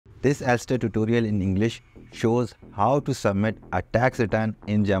This Elster tutorial in English shows how to submit a tax return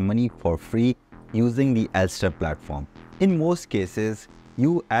in Germany for free using the Elster platform. In most cases,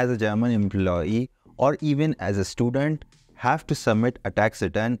 you as a German employee or even as a student have to submit a tax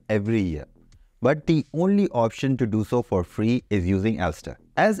return every year. But the only option to do so for free is using Elster.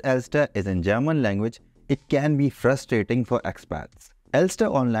 As Elster is in German language, it can be frustrating for expats. Elster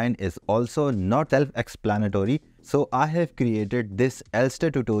Online is also not self-explanatory, so I have created this Elster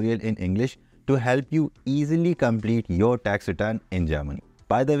tutorial in English to help you easily complete your tax return in Germany.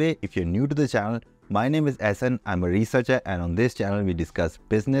 By the way, if you're new to the channel, my name is Ahsan. I'm a researcher, and on this channel we discuss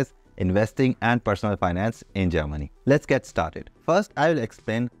business, investing and personal finance in Germany. Let's get started. First, I will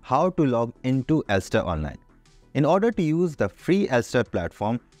explain how to log into Elster Online. In order to use the free Elster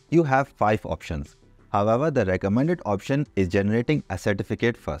platform, you have 5 options. However, the recommended option is generating a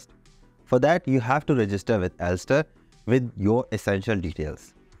certificate first. For that, you have to register with Elster with your essential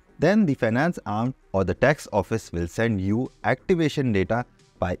details. Then the finance arm or the tax office will send you activation data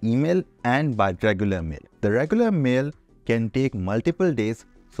by email and by regular mail. The regular mail can take multiple days,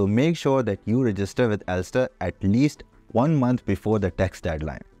 so make sure that you register with Elster at least 1 month before the tax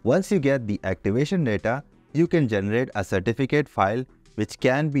deadline. Once you get the activation data, you can generate a certificate file which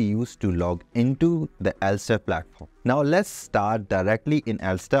can be used to log into the Elster platform. Now let's start directly in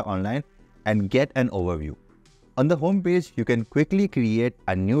Elster Online and get an overview. On the home page, you can quickly create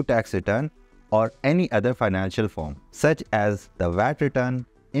a new tax return or any other financial form, such as the VAT return,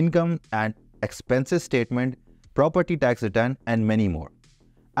 income and expenses statement, property tax return, and many more.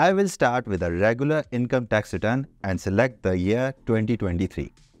 I will start with a regular income tax return and select the year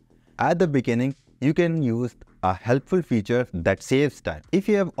 2023. At the beginning, you can use a helpful feature that saves time. If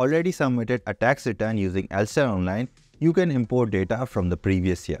you have already submitted a tax return using Elster Online, you can import data from the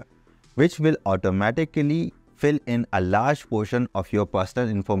previous year, which will automatically fill in a large portion of your personal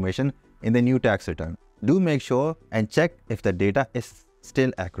information in the new tax return. Do make sure and check if the data is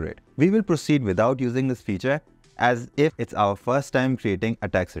still accurate. We will proceed without using this feature as if it's our first time creating a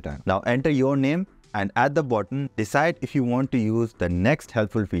tax return. Now enter your name and at the bottom, decide if you want to use the next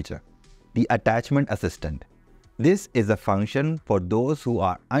helpful feature, the attachment assistant. This is a function for those who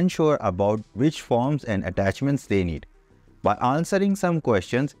are unsure about which forms and attachments they need. By answering some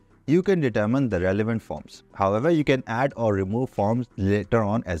questions, you can determine the relevant forms. However, you can add or remove forms later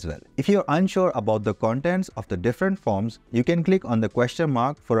on as well. If you're unsure about the contents of the different forms, you can click on the question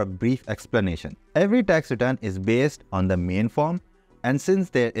mark for a brief explanation. Every tax return is based on the main form, and since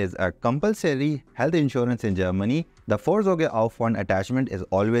there is a compulsory health insurance in Germany, the Vorsorgeaufwand attachment is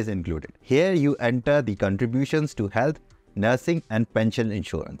always included. Here you enter the contributions to health, nursing and pension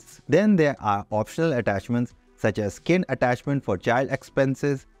insurance. Then there are optional attachments such as kin attachment for child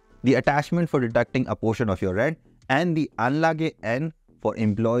expenses, the attachment for deducting a portion of your rent, and the Anlage N for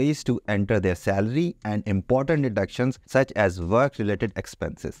employees to enter their salary and important deductions such as work-related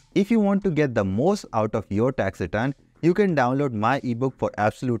expenses. If you want to get the most out of your tax return, you can download my ebook for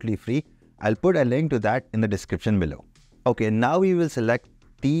absolutely free. I'll put a link to that in the description below. Okay, now we will select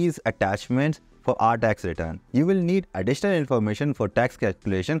these attachments for our tax return. You will need additional information for tax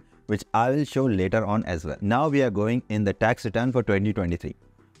calculation, which I will show later on as well. Now we are going in the tax return for 2023.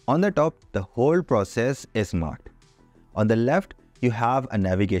 On the top, the whole process is marked. On the left, you have a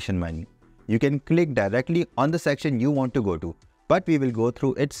navigation menu. You can click directly on the section you want to go to, but we will go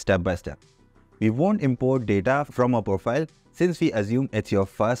through it step by step. We won't import data from a profile since we assume it's your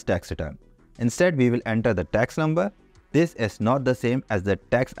first tax return. Instead, we will enter the tax number. This is not the same as the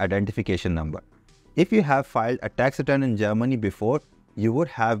tax identification number. If you have filed a tax return in Germany before, you would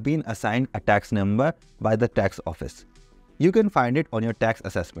have been assigned a tax number by the tax office. You can find it on your tax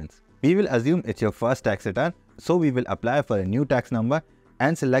assessments. We will assume it's your first tax return, so we will apply for a new tax number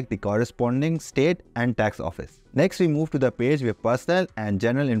and select the corresponding state and tax office. Next, we move to the page where personal and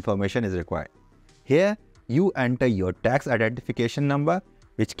general information is required. Here, you enter your tax identification number,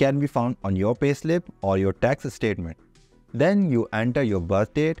 which can be found on your payslip or your tax statement. Then you enter your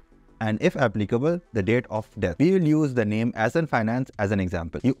birth date and, if applicable, the date of death. We will use the name Ahsan Finance as an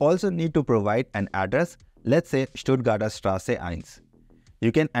example. You also need to provide an address, let's say Stuttgarter Straße 1.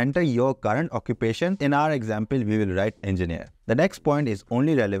 You can enter your current occupation. In our example, we will write engineer. The next point is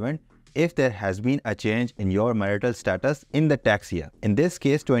only relevant if there has been a change in your marital status in the tax year, in this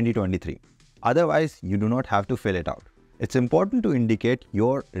case 2023. Otherwise, you do not have to fill it out. It's important to indicate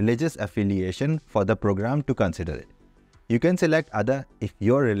your religious affiliation for the program to consider it. You can select other if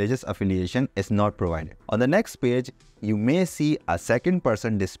your religious affiliation is not provided. On the next page, you may see a second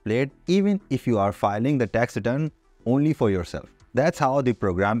person displayed even if you are filing the tax return only for yourself. That's how the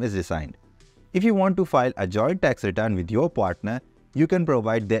program is designed. If you want to file a joint tax return with your partner, you can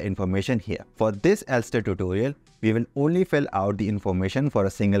provide their information here. For this Elster tutorial, we will only fill out the information for a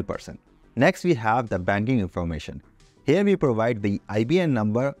single person. Next, we have the banking information. Here we provide the IBAN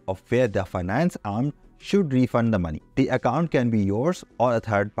number of where the finance arm should refund the money. The account can be yours or a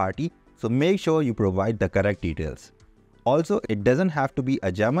third party, so make sure you provide the correct details. Also, it doesn't have to be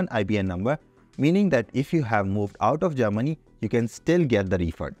a German IBAN number, meaning that if you have moved out of Germany, you can still get the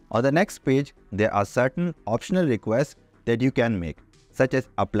refund. On the next page, there are certain optional requests that you can make, such as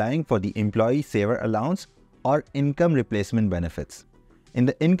applying for the employee saver allowance or income replacement benefits. In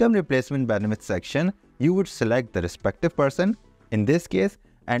the income replacement benefits section, you would select the respective person, in this case,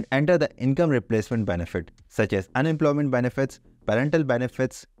 and enter the income replacement benefit, such as unemployment benefits, parental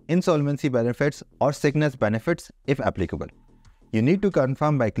benefits, insolvency benefits, or sickness benefits if applicable. You need to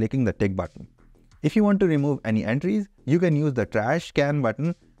confirm by clicking the tick button. If you want to remove any entries, you can use the trash can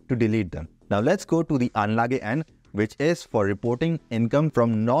button to delete them. Now let's go to the Anlage N, which is for reporting income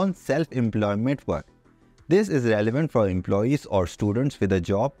from non-self-employment work. This is relevant for employees or students with a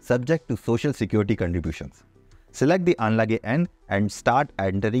job subject to Social Security contributions. Select the Anlage N and start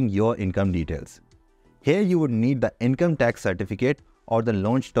entering your income details. Here you would need the income tax certificate or the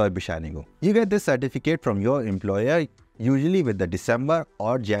Lohnsteuerbescheinigung. You get this certificate from your employer, usually with the December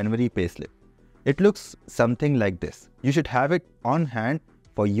or January payslip. It looks something like this. You should have it on hand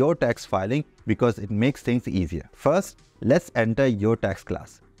for your tax filing because it makes things easier. First, let's enter your tax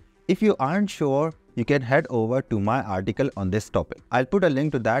class. If you aren't sure, you can head over to my article on this topic. I'll put a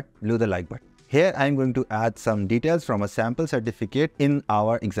link to that below the like button. Here I'm going to add some details from a sample certificate in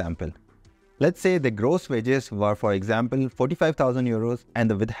our example. Let's say the gross wages were, for example, 45,000 euros and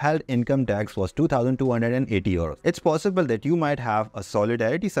the withheld income tax was 2,280 euros. It's possible that you might have a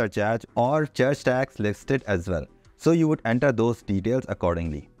solidarity surcharge or church tax listed as well. So you would enter those details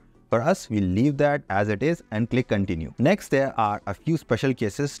accordingly. For us, we'll leave that as it is and click continue. Next, there are a few special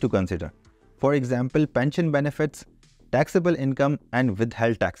cases to consider. For example, pension benefits, taxable income, and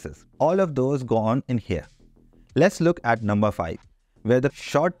withheld taxes. All of those go on in here. Let's look at number 5. Where the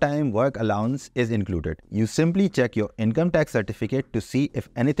short-time work allowance is included. You simply check your income tax certificate to see if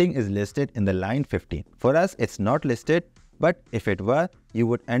anything is listed in the line 15. For us, it's not listed, but if it were, you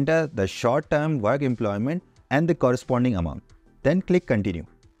would enter the short-term work employment and the corresponding amount. Then click continue.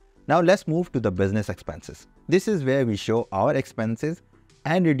 Now let's move to the business expenses. This is where we show our expenses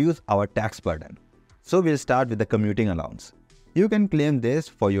and reduce our tax burden. So we'll start with the commuting allowance. You can claim this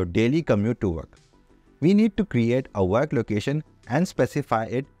for your daily commute to work. We need to create a work location and specify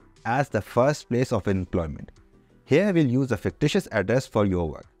it as the first place of employment. Here we'll use a fictitious address for your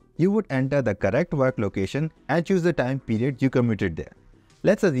work. You would enter the correct work location and choose the time period you commuted there.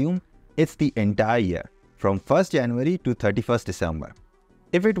 Let's assume it's the entire year, from 1st January to 31st December.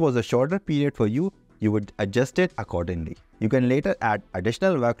 If it was a shorter period for you, you would adjust it accordingly. You can later add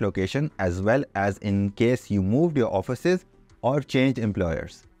additional work location as well as in case you moved your offices or changed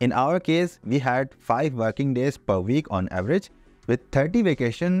employers. In our case, we had 5 working days per week on average with 30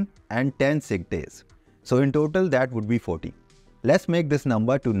 vacation and 10 sick days. So in total, that would be 40. Let's make this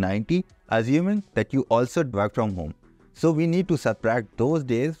number to 90, assuming that you also work from home. So we need to subtract those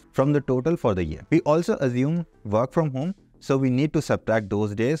days from the total for the year. We also assume work from home, so we need to subtract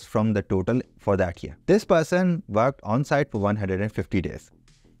those days from the total for that year. This person worked on site for 150 days.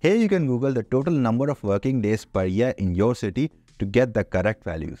 Here you can Google the total number of working days per year in your city to get the correct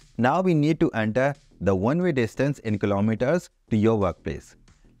values. Now we need to enter the one-way distance in kilometers to your workplace.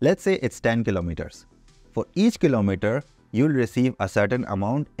 Let's say it's 10 kilometers. For each kilometer, you'll receive a certain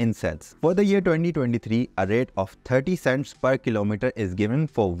amount in cents. For the year 2023, a rate of 30 cents per kilometer is given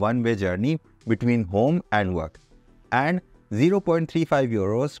for one-way journey between home and work, and 0.35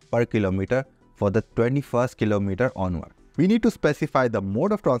 euros per kilometer for the 21st kilometer onward. We need to specify the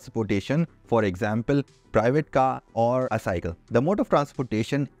mode of transportation, for example, private car or a cycle. The mode of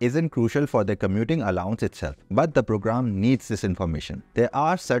transportation isn't crucial for the commuting allowance itself, but the program needs this information. There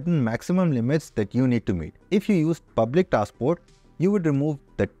are certain maximum limits that you need to meet. If you use public transport, you would remove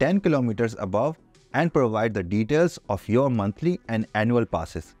the 10 kilometers above and provide the details of your monthly and annual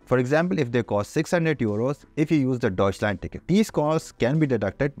passes. For example, if they cost 600 euros if you use the Deutschland ticket. These costs can be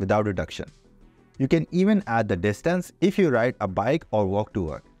deducted without deduction. You can even add the distance if you ride a bike or walk to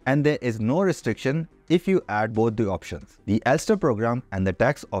work. And there is no restriction if you add both the options. The Elster program and the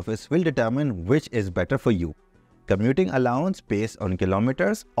tax office will determine which is better for you. Commuting allowance based on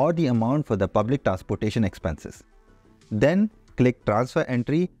kilometers or the amount for the public transportation expenses. Then click transfer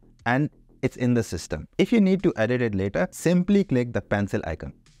entry and it's in the system. If you need to edit it later, simply click the pencil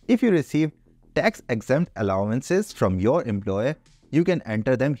icon. If you receive tax-exempt allowances from your employer, you can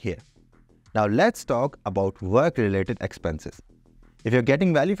enter them here. Now let's talk about work-related expenses. If you're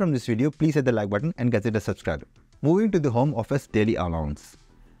getting value from this video, please hit the like button and consider subscribing. Moving to the Home Office daily allowance.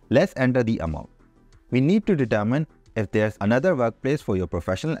 Let's enter the amount. We need to determine if there's another workplace for your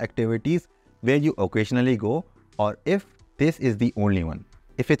professional activities where you occasionally go, or if this is the only one.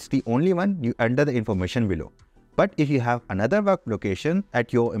 If it's the only one, you enter the information below. But if you have another work location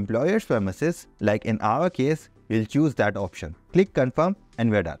at your employer's premises, like in our case, we'll choose that option. Click confirm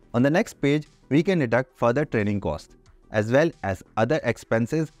and we're done. On the next page, we can deduct further training costs, as well as other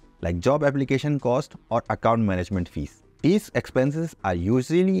expenses like job application cost or account management fees. These expenses are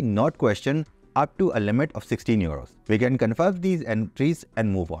usually not questioned up to a limit of 16 euros. We can confirm these entries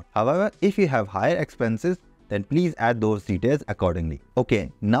and move on. However, if you have higher expenses, then please add those details accordingly.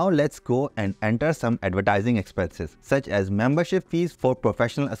 Okay, now let's go and enter some advertising expenses, such as membership fees for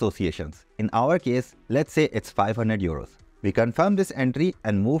professional associations. In our case, let's say it's 500 euros. We confirm this entry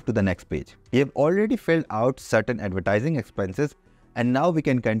and move to the next page. We have already filled out certain advertising expenses, and now we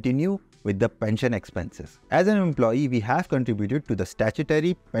can continue with the pension expenses. As an employee, we have contributed to the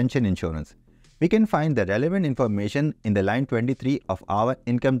statutory pension insurance. We can find the relevant information in the line 23 of our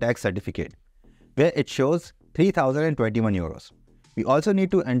income tax certificate, where it shows 3,021 euros. We also need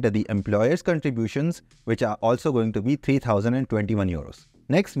to enter the employer's contributions, which are also going to be 3,021 euros.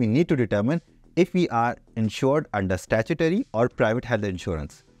 Next, we need to determine if we are insured under statutory or private health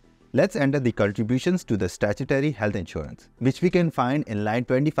insurance. Let's enter the contributions to the statutory health insurance, which we can find in line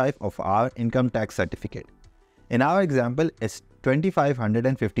 25 of our income tax certificate. In our example, it's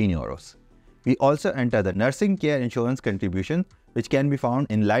 2,515 euros. We also enter the nursing care insurance contribution, which can be found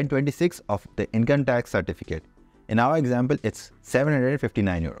in line 26 of the income tax certificate. In our example, it's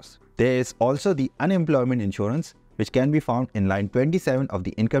 759 euros. There is also the unemployment insurance, which can be found in line 27 of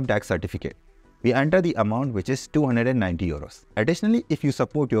the income tax certificate. We enter the amount, which is 290 euros. Additionally, if you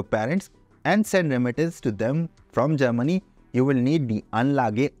support your parents and send remittance to them from Germany, you will need the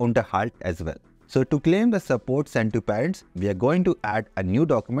Anlageunterhalt as well. So to claim the support sent to parents, we are going to add a new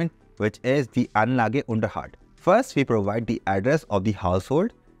document, which is the Anlageunterhalt. First, we provide the address of the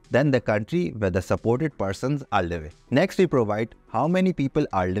household, then the country where the supported persons are living. Next, we provide how many people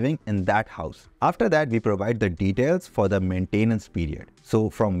are living in that house. After that, we provide the details for the maintenance period. So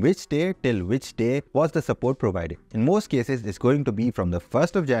from which day till which day was the support provided. In most cases, it's going to be from the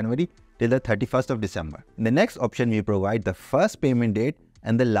 1st of January till the 31st of December. In the next option, we provide the first payment date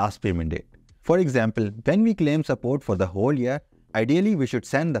and the last payment date. For example, when we claim support for the whole year, ideally, we should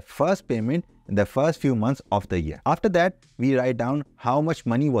send the first payment in the first few months of the year. After that, we write down how much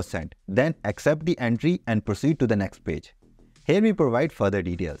money was sent, then accept the entry and proceed to the next page. Here we provide further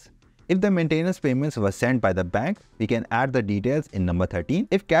details. If the maintenance payments were sent by the bank, we can add the details in number 13.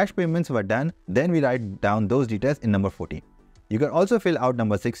 If cash payments were done, then we write down those details in number 14. You can also fill out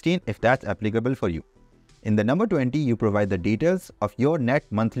number 16 if that's applicable for you. In the number 20, you provide the details of your net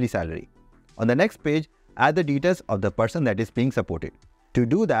monthly salary. On the next page, add the details of the person that is being supported. To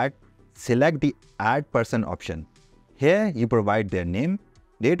do that, select the Add Person option. Here you provide their name,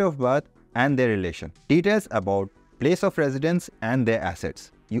 date of birth and their relation, details about place of residence and their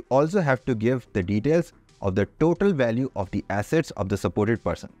assets. You also have to give the details of the total value of the assets of the supported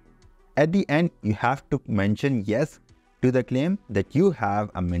person. At the end, you have to mention yes to the claim that you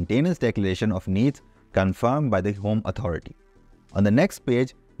have a maintenance declaration of needs confirmed by the Home Authority. On the next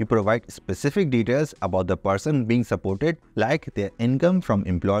page, we provide specific details about the person being supported, like their income from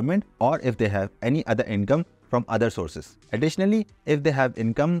employment or if they have any other income from other sources. Additionally, if they have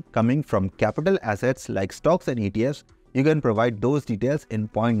income coming from capital assets like stocks and ETFs, you can provide those details in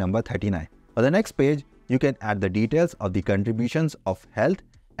point number 39. On the next page, you can add the details of the contributions of health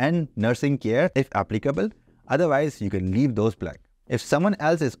and nursing care if applicable. Otherwise, you can leave those blank. If someone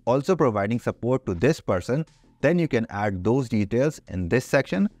else is also providing support to this person, then you can add those details in this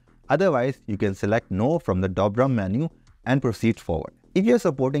section. Otherwise, you can select no from the drop-down menu and proceed forward. If you're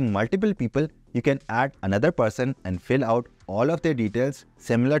supporting multiple people, you can add another person and fill out all of their details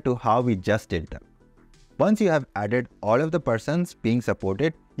similar to how we just did them. Once you have added all of the persons being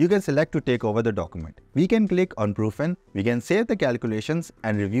supported, you can select to take over the document. We can click on Proofing, we can save the calculations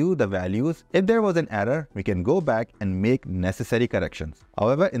and review the values. If there was an error, we can go back and make necessary corrections.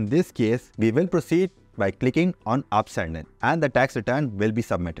 However, in this case, we will proceed by clicking on Absenden and the tax return will be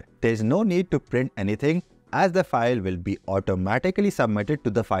submitted. There is no need to print anything as the file will be automatically submitted to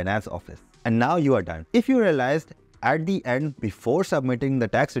the finance office. And now you are done. If you realized at the end before submitting the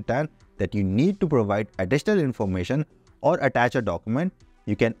tax return that you need to provide additional information or attach a document,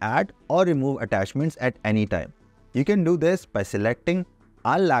 you can add or remove attachments at any time. You can do this by selecting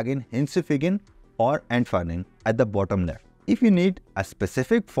Anlagen hinzufügen or Entfernen at the bottom left. If you need a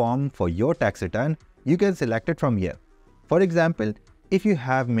specific form for your tax return, you can select it from here. For example, if you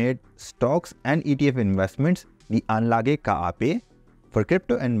have made stocks and ETF investments, the Anlage ka ape. For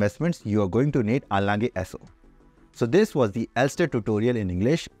crypto investments, you are going to need Anlage SO. So this was the Elster tutorial in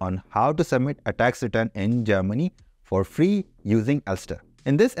English on how to submit a tax return in Germany for free using Elster.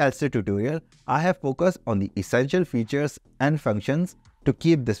 In this Elster tutorial, I have focused on the essential features and functions to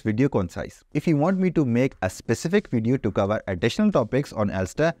keep this video concise. If you want me to make a specific video to cover additional topics on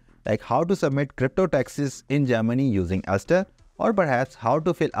Elster, like how to submit crypto taxes in Germany using Elster, or perhaps how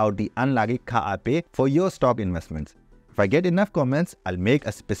to fill out the Anlage ka ape for your stock investments, if I get enough comments, I'll make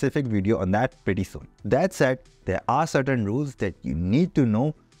a specific video on that pretty soon. That said, there are certain rules that you need to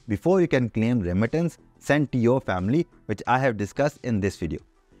know before you can claim remittance sent to your family, which I have discussed in this video.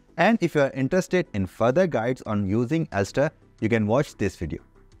 And if you are interested in further guides on using Elster, you can watch this video.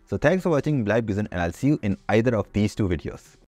 So thanks for watching, bleib gesund, and I'll see you in either of these two videos.